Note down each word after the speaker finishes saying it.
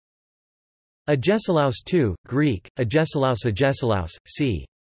Agesilaus II, Greek, Agesilaus c.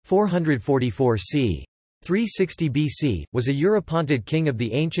 444 c. 360 BC, was a Eurypontid king of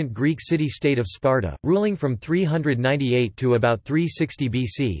the ancient Greek city-state of Sparta, ruling from 398 to about 360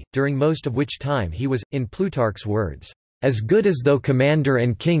 BC, during most of which time he was, in Plutarch's words, "as good as though commander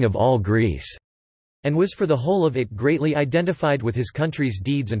and king of all Greece," and was for the whole of it greatly identified with his country's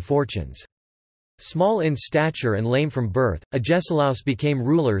deeds and fortunes. Small in stature and lame from birth, Agesilaus became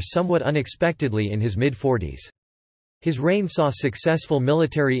ruler somewhat unexpectedly in his mid-40s. His reign saw successful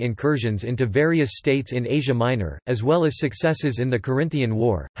military incursions into various states in Asia Minor, as well as successes in the Corinthian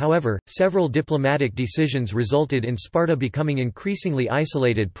War. However, several diplomatic decisions resulted in Sparta becoming increasingly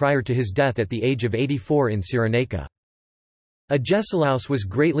isolated prior to his death at the age of 84 in Cyrenaica. Agesilaus was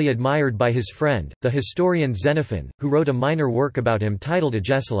greatly admired by his friend, the historian Xenophon, who wrote a minor work about him titled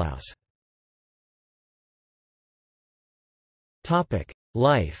Agesilaus.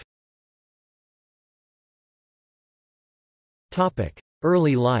 Life.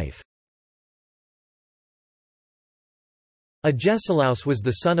 Early life. Agesilaus was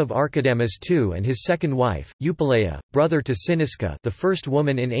the son of Archidamus II and his second wife, Eupileia, brother to Cynisca, the first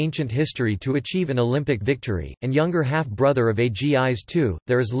woman in ancient history to achieve an Olympic victory, and younger half-brother of Agesilaus II.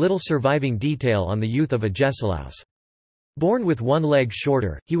 There is little surviving detail on the youth of Agesilaus. Born with one leg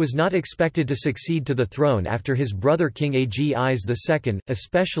shorter, he was not expected to succeed to the throne after his brother King Agesilaus II,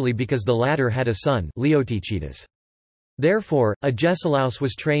 especially because the latter had a son, Leotychides. Therefore, Agesilaus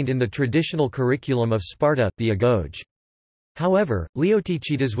was trained in the traditional curriculum of Sparta, the agoge. However,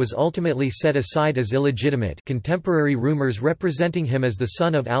 Leotychides was ultimately set aside as illegitimate, contemporary rumors representing him as the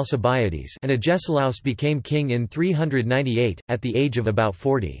son of Alcibiades, and Agesilaus became king in 398, at the age of about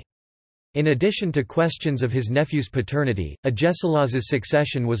 40. In addition to questions of his nephew's paternity, Agesilaus's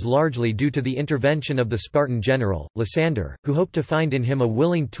succession was largely due to the intervention of the Spartan general, Lysander, who hoped to find in him a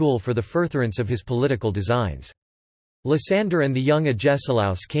willing tool for the furtherance of his political designs. Lysander and the young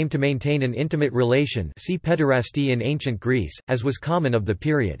Agesilaus came to maintain an intimate relation, see pederasty in ancient Greece, as was common of the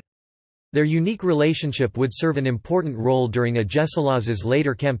period. Their unique relationship would serve an important role during Agesilaus's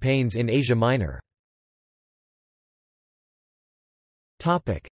later campaigns in Asia Minor.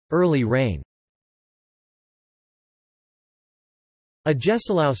 Early reign.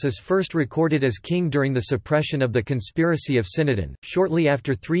 Agesilaus is first recorded as king during the suppression of the conspiracy of Cynodon, shortly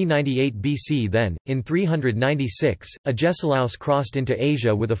after 398 BC. Then, in 396, Agesilaus crossed into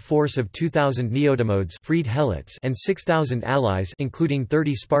Asia with a force of 2,000 Neodamodes freed Helots and 6,000 allies including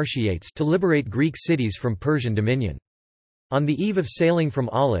 30 Spartiates to liberate Greek cities from Persian dominion. On the eve of sailing from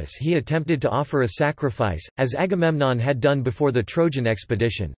Aulis he attempted to offer a sacrifice, as Agamemnon had done before the Trojan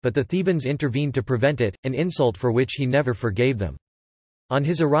expedition, but the Thebans intervened to prevent it, an insult for which he never forgave them. On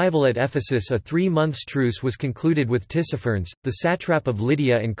his arrival at Ephesus a 3-month truce was concluded with Tissaphernes, the satrap of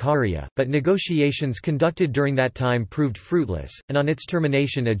Lydia and Caria, but negotiations conducted during that time proved fruitless, and on its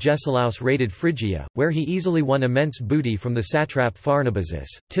termination Agesilaus raided Phrygia, where he easily won immense booty from the satrap Pharnabazus.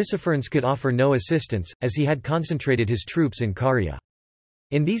 Tissaphernes could offer no assistance, as he had concentrated his troops in Caria.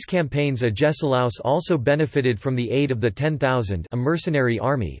 In these campaigns Agesilaus also benefited from the aid of the 10,000, a mercenary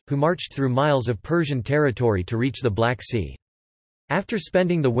army, who marched through miles of Persian territory to reach the Black Sea. After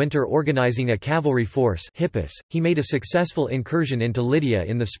spending the winter organizing a cavalry force Hippus, he made a successful incursion into Lydia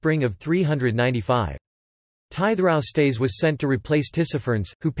in the spring of 395. Tithraustes was sent to replace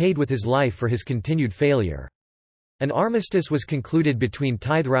Tissaphernes, who paid with his life for his continued failure. An armistice was concluded between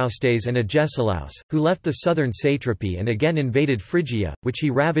Tithraustes and Agesilaus, who left the southern satrapy and again invaded Phrygia, which he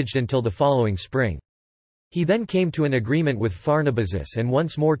ravaged until the following spring. He then came to an agreement with Pharnabazus and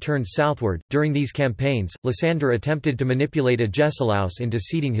once more turned southward. During these campaigns, Lysander attempted to manipulate Agesilaus into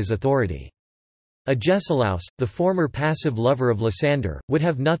ceding his authority. Agesilaus, the former passive lover of Lysander, would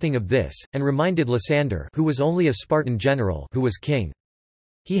have nothing of this, and reminded Lysander, who was only a Spartan general, who was king.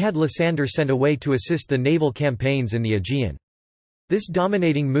 He had Lysander sent away to assist the naval campaigns in the Aegean. This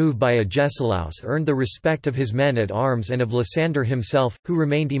dominating move by Agesilaus earned the respect of his men at arms and of Lysander himself, who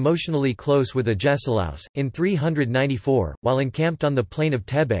remained emotionally close with Agesilaus. In 394, while encamped on the plain of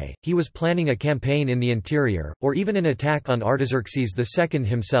Thebe, he was planning a campaign in the interior, or even an attack on Artaxerxes II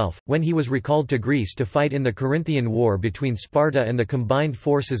himself, when he was recalled to Greece to fight in the Corinthian War between Sparta and the combined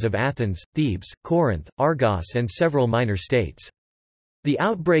forces of Athens, Thebes, Corinth, Argos and several minor states. The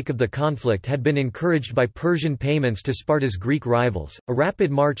outbreak of the conflict had been encouraged by Persian payments to Sparta's Greek rivals. A rapid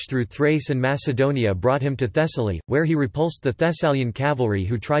march through Thrace and Macedonia brought him to Thessaly, where he repulsed the Thessalian cavalry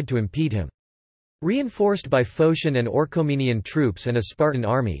who tried to impede him. Reinforced by Phocian and Orchomenian troops and a Spartan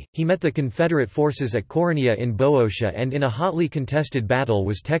army, he met the Confederate forces at Coronea in Boeotia and in a hotly contested battle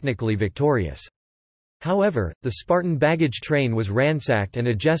was technically victorious. However, the Spartan baggage train was ransacked and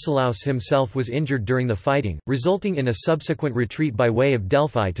Agesilaus himself was injured during the fighting, resulting in a subsequent retreat by way of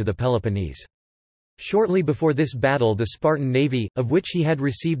Delphi to the Peloponnese. Shortly before this battle, the Spartan navy, of which he had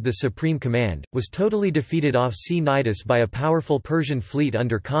received the supreme command, was totally defeated off Sea Cnidus by a powerful Persian fleet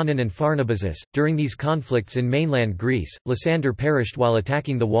under Conon and Pharnabazus. During these conflicts in mainland Greece, Lysander perished while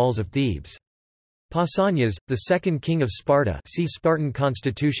attacking the walls of Thebes. Pausanias, the second king of Sparta, see Spartan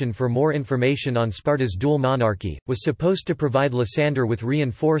constitution for more information on Sparta's dual monarchy, was supposed to provide Lysander with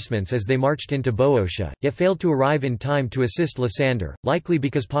reinforcements as they marched into Boeotia, yet failed to arrive in time to assist Lysander, likely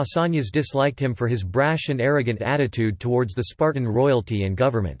because Pausanias disliked him for his brash and arrogant attitude towards the Spartan royalty and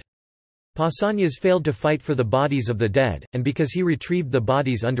government. Pausanias failed to fight for the bodies of the dead, and because he retrieved the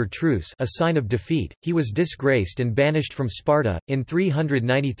bodies under truce, a sign of defeat, he was disgraced and banished from Sparta. In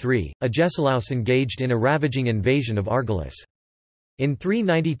 393, Agesilaus engaged in a ravaging invasion of Argolis. In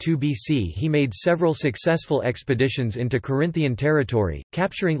 392 BC he made several successful expeditions into Corinthian territory,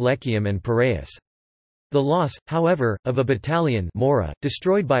 capturing Lechium and Piraeus. The loss, however, of a battalion Mora,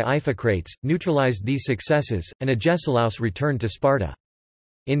 destroyed by Iphicrates, neutralized these successes, and Agesilaus returned to Sparta.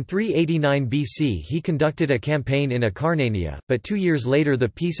 In 389 BC he conducted a campaign in Acarnania, but 2 years later the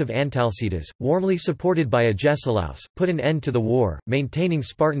Peace of Antalcidas, warmly supported by Agesilaus, put an end to the war, maintaining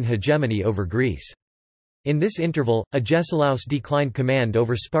Spartan hegemony over Greece. In this interval, Agesilaus declined command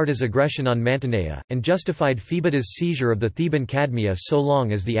over Sparta's aggression on Mantinea, and justified Phoebida's seizure of the Theban Cadmea so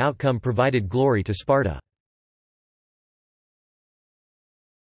long as the outcome provided glory to Sparta.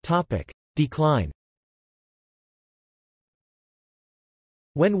 Decline.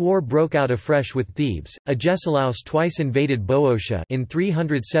 When war broke out afresh with Thebes, Agesilaus twice invaded Boeotia in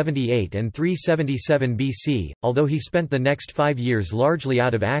 378 and 377 BC, although he spent the next 5 years largely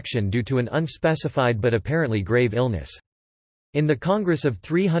out of action due to an unspecified but apparently grave illness. In the Congress of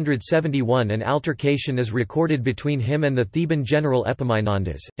 371 an altercation is recorded between him and the Theban general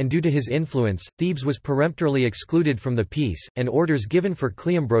Epaminondas, and due to his influence, Thebes was peremptorily excluded from the peace, and orders given for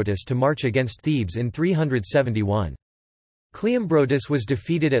Cleombrotus to march against Thebes in 371. Cleombrotus was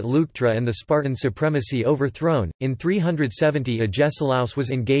defeated at Leuctra and the Spartan supremacy overthrown. In 370 Agesilaus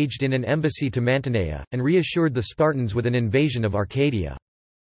was engaged in an embassy to Mantinea, and reassured the Spartans with an invasion of Arcadia.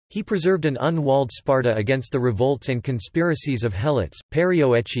 He preserved an unwalled Sparta against the revolts and conspiracies of Helots,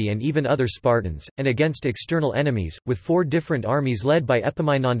 Perioeci and even other Spartans, and against external enemies, with 4 different armies led by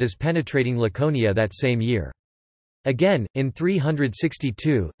Epaminondas penetrating Laconia that same year. Again, in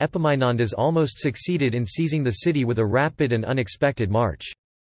 362, Epaminondas almost succeeded in seizing the city with a rapid and unexpected march.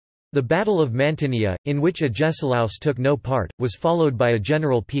 The Battle of Mantinea, in which Agesilaus took no part, was followed by a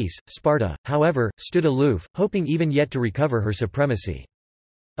general peace. Sparta, however, stood aloof, hoping even yet to recover her supremacy.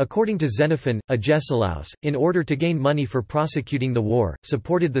 According to Xenophon, Agesilaus, in order to gain money for prosecuting the war,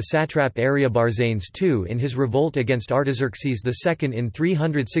 supported the satrap Ariobarzanes II in his revolt against Artaxerxes II in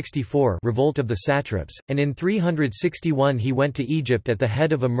 364 revolt of the satraps, and in 361 he went to Egypt at the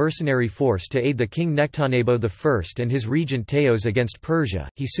head of a mercenary force to aid the king Nectanebo I and his regent Teos against Persia.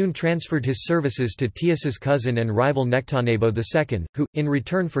 He soon transferred his services to Tias's cousin and rival Nectanebo II, who, in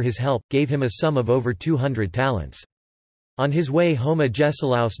return for his help, gave him a sum of over 200 talents. On his way home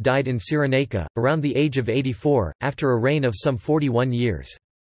Agesilaus died in Cyrenaica, around the age of 84, after a reign of some 41 years.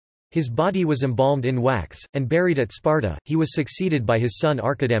 His body was embalmed in wax, and buried at Sparta. He was succeeded by his son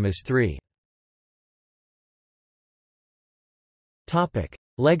Archidamus III.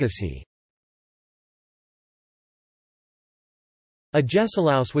 Legacy.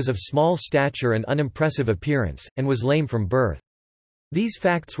 Agesilaus was of small stature and unimpressive appearance, and was lame from birth. These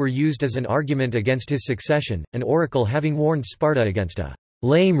facts were used as an argument against his succession, an oracle having warned Sparta against a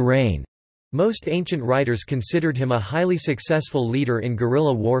lame reign. Most ancient writers considered him a highly successful leader in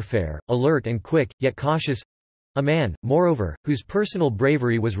guerrilla warfare, alert and quick, yet cautious—a man, moreover, whose personal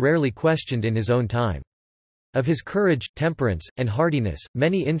bravery was rarely questioned in his own time. Of his courage, temperance, and hardiness,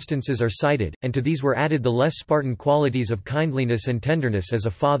 many instances are cited, and to these were added the less Spartan qualities of kindliness and tenderness as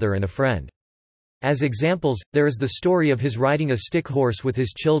a father and a friend. As examples, there is the story of his riding a stick horse with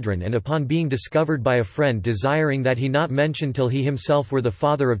his children and upon being discovered by a friend desiring that he not mention till he himself were the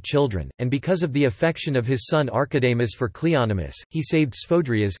father of children, and because of the affection of his son Archidamus for Cleonymus, he saved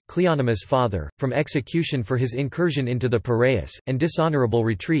Sphodrias, Cleonymus' father, from execution for his incursion into the Piraeus, and dishonorable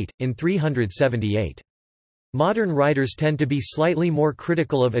retreat, in 378. Modern writers tend to be slightly more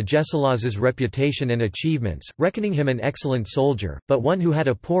critical of Agesilaus's reputation and achievements, reckoning him an excellent soldier, but one who had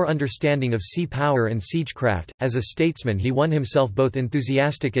a poor understanding of sea power and siegecraft. As a statesman he won himself both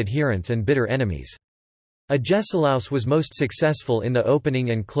enthusiastic adherents and bitter enemies. Agesilaus was most successful in the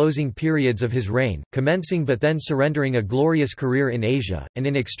opening and closing periods of his reign, commencing but then surrendering a glorious career in Asia, and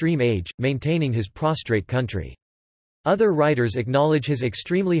in extreme age, maintaining his prostrate country. Other writers acknowledge his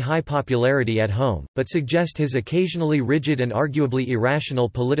extremely high popularity at home, but suggest his occasionally rigid and arguably irrational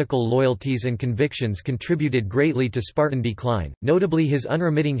political loyalties and convictions contributed greatly to Spartan decline, notably his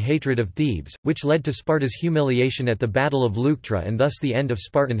unremitting hatred of Thebes, which led to Sparta's humiliation at the Battle of Leuctra and thus the end of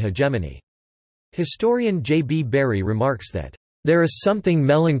Spartan hegemony. Historian J. B. Berry remarks that, "There is something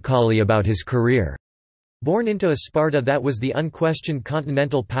melancholy about his career." Born into a Sparta that was the unquestioned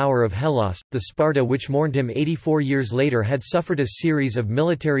continental power of Hellas, the Sparta which mourned him 84 years later had suffered a series of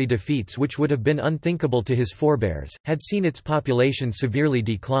military defeats which would have been unthinkable to his forebears, had seen its population severely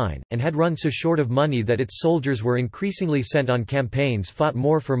decline, and had run so short of money that its soldiers were increasingly sent on campaigns fought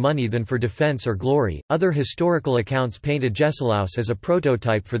more for money than for defense or glory. Other historical accounts paint Agesilaus as a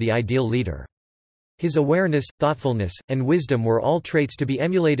prototype for the ideal leader. His awareness, thoughtfulness, and wisdom were all traits to be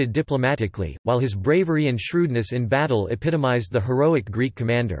emulated diplomatically, while his bravery and shrewdness in battle epitomized the heroic Greek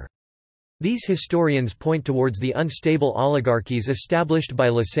commander. These historians point towards the unstable oligarchies established by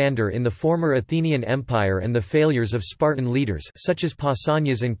Lysander in the former Athenian Empire and the failures of Spartan leaders such as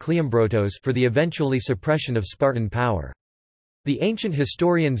Pausanias and Cleombrotos for the eventually suppression of Spartan power. The ancient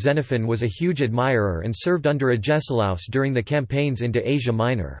historian Xenophon was a huge admirer and served under Agesilaus during the campaigns into Asia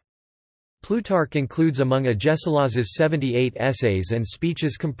Minor. Plutarch includes among Agesilaus's 78 essays and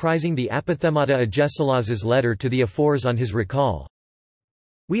speeches comprising the Apothemata Agesilaus's letter to the Ephors on his recall.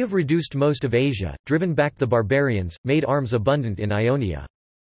 We have reduced most of Asia, driven back the barbarians, made arms abundant in Ionia.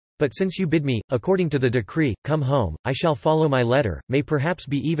 But since you bid me, according to the decree, come home, I shall follow my letter, may perhaps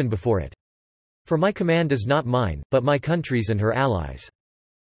be even before it. For my command is not mine, but my country's and her allies.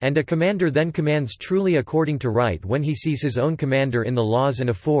 And a commander then commands truly according to right when he sees his own commander in the laws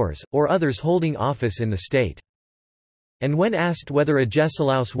and Ephors, or others holding office in the state. And when asked whether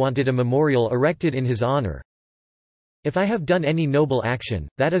Agesilaus wanted a memorial erected in his honor, if I have done any noble action,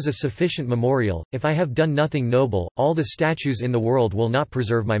 that is a sufficient memorial, if I have done nothing noble, all the statues in the world will not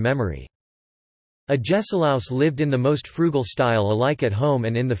preserve my memory. Agesilaus lived in the most frugal style alike at home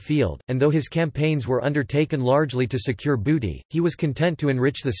and in the field, and though his campaigns were undertaken largely to secure booty, he was content to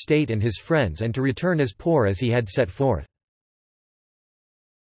enrich the state and his friends and to return as poor as he had set forth.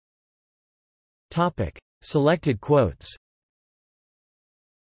 Selected quotes.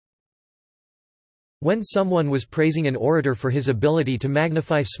 When someone was praising an orator for his ability to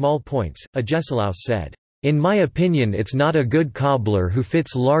magnify small points, Agesilaus said, "In my opinion it's not a good cobbler who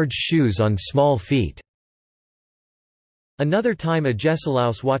fits large shoes on small feet." Another time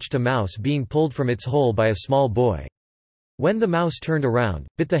Agesilaus watched a mouse being pulled from its hole by a small boy. When the mouse turned around,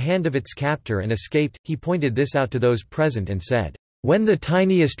 bit the hand of its captor and escaped, he pointed this out to those present and said, "When the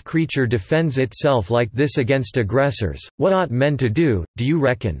tiniest creature defends itself like this against aggressors, what ought men to do, do you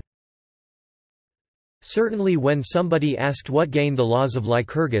reckon?" Certainly when somebody asked what gain the laws of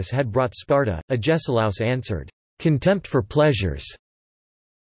Lycurgus had brought Sparta, Agesilaus answered, "Contempt for pleasures."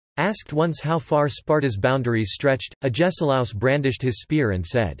 Asked once how far Sparta's boundaries stretched, Agesilaus brandished his spear and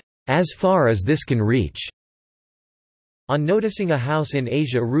said, "As far as this can reach." On noticing a house in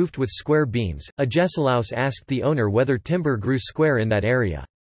Asia roofed with square beams, Agesilaus asked the owner whether timber grew square in that area.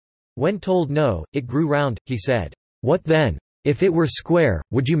 When told no, it grew round, he said, "What then? If it were square,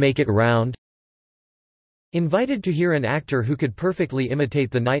 would you make it round?" Invited to hear an actor who could perfectly imitate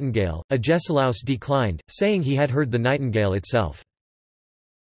the nightingale, Agesilaus declined, saying he had heard the nightingale itself.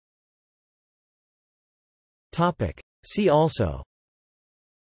 See also: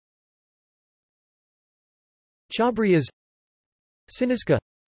 Chabrias, Cynisca,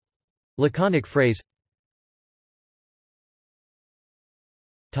 Laconic phrase.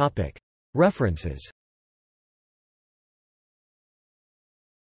 References.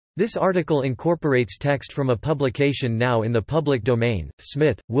 This article incorporates text from a publication now in the public domain,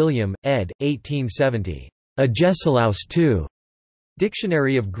 Smith, William, ed. 1870. Agesilaus II.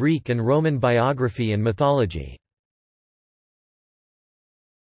 Dictionary of Greek and Roman Biography and Mythology.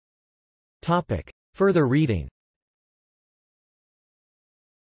 Further reading.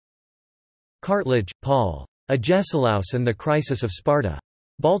 Cartledge, Paul. Agesilaus and the Crisis of Sparta.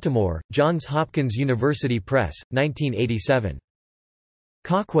 Baltimore, Johns Hopkins University Press, 1987.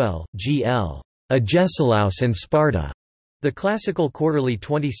 Cockwell, G. L. Agesilaus and Sparta. The Classical Quarterly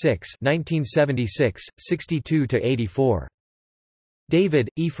 26 1976, 62–84. David,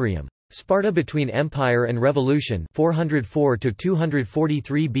 Ephraim. Sparta Between Empire and Revolution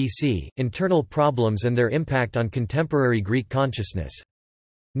 404–243 BC, Internal Problems and Their Impact on Contemporary Greek Consciousness.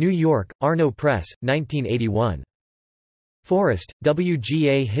 New York, Arno Press, 1981. Forrest,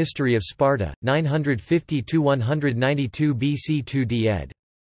 WGA History of Sparta, 950–192 BC 2d ed.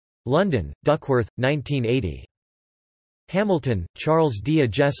 London, Duckworth, 1980. Hamilton, Charles D.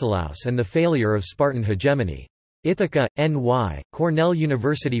 Agesilaus and the Failure of Spartan Hegemony. Ithaca, N.Y., Cornell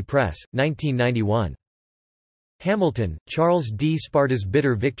University Press, 1991. Hamilton, Charles D. Sparta's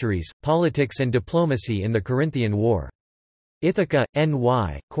Bitter Victories, Politics and Diplomacy in the Corinthian War. Ithaca,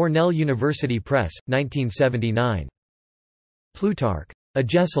 N.Y., Cornell University Press, 1979. Plutarch.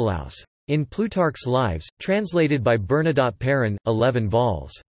 Agesilaus. In Plutarch's Lives, translated by Bernadotte Perrin, 11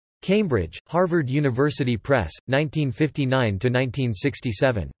 vols. Cambridge, Harvard University Press,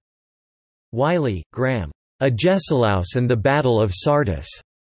 1959–1967. Wiley, Graham. Agesilaus and the Battle of Sardis.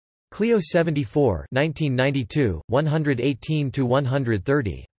 Clio 74 1992,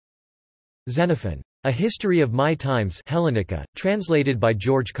 118–130. Xenophon. A History of My Times Hellenica, translated by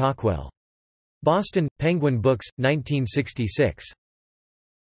George Cockwell. Boston, Penguin Books, 1966.